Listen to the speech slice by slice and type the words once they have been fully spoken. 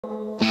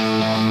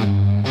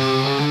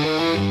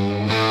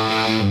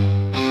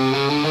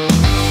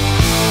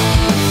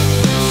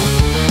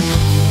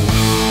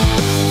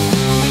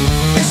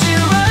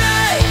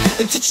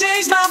To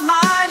change my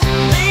mind,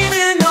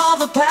 leaving all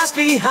the past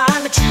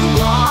behind that you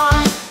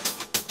want.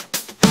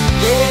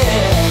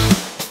 Yeah.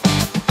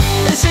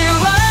 Is it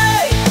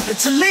right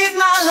to leave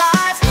my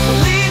life,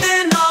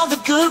 leaving all the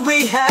good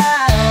we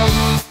had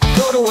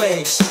go to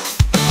waste?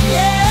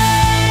 Yeah.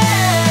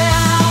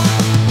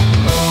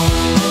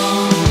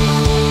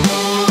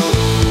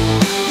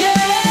 Yeah.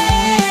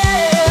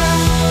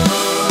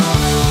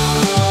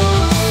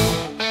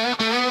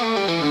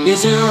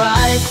 Is it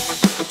right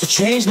to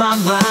change my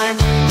mind,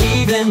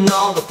 leaving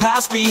all the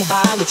past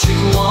behind that you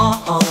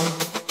want?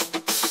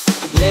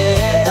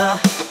 Yeah.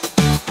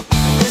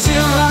 Is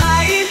it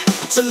right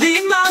to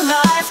leave my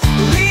life,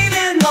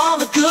 leaving all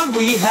the good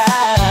we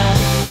had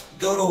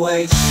go to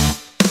waste?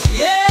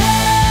 Yeah.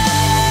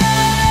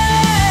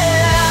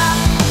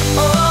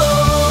 Oh,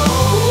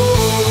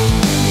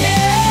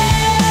 yeah.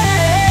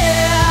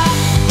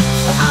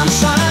 I'm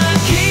trying to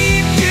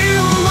keep you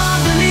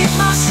underneath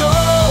my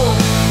soul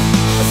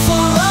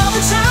for all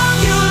the time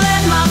you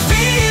let my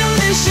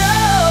feelings show.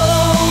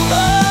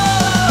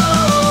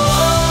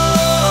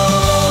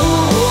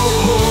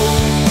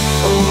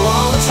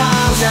 All the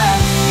times that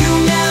you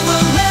never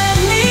let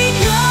me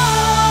go.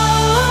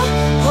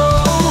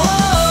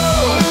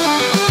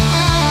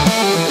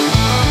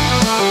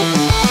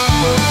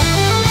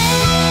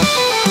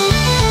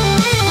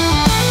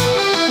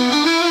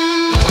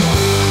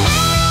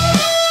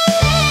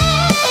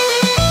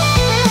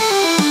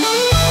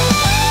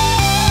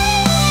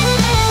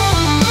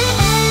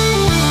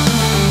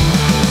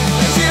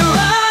 Is it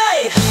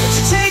right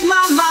to take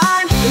my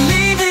mind,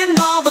 leaving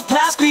all the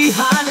past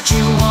behind that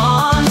you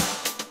want?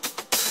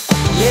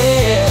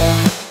 Yeah.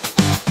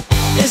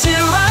 Is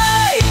it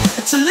right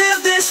to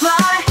live this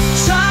life,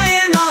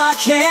 trying all I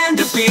can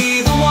to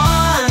be the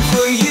one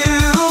for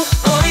you?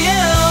 Oh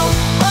yeah,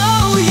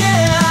 oh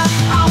yeah.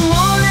 I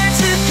won't let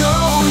it go.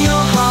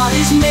 Your heart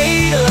is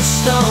made of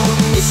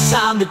stone. It's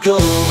time to go.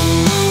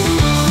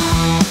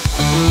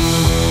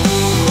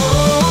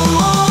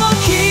 Oh,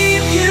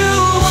 keep you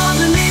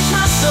underneath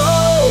my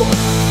soul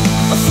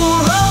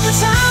for all the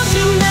times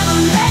you never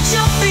let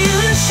your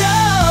feelings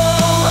show.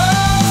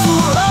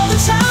 For all the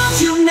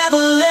times you never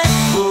let,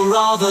 for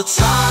all the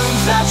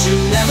times that you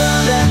never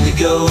let me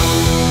go.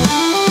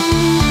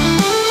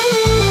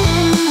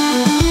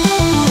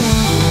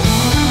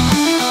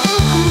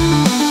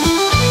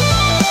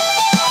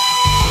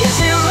 Is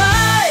it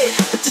right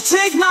to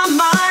take my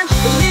mind,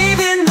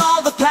 leaving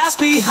all the past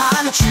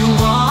behind that you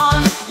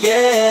want?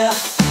 Yeah,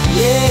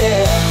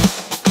 yeah.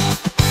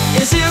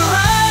 Is it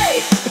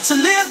right to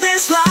live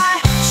this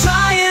life,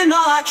 trying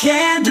all I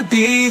can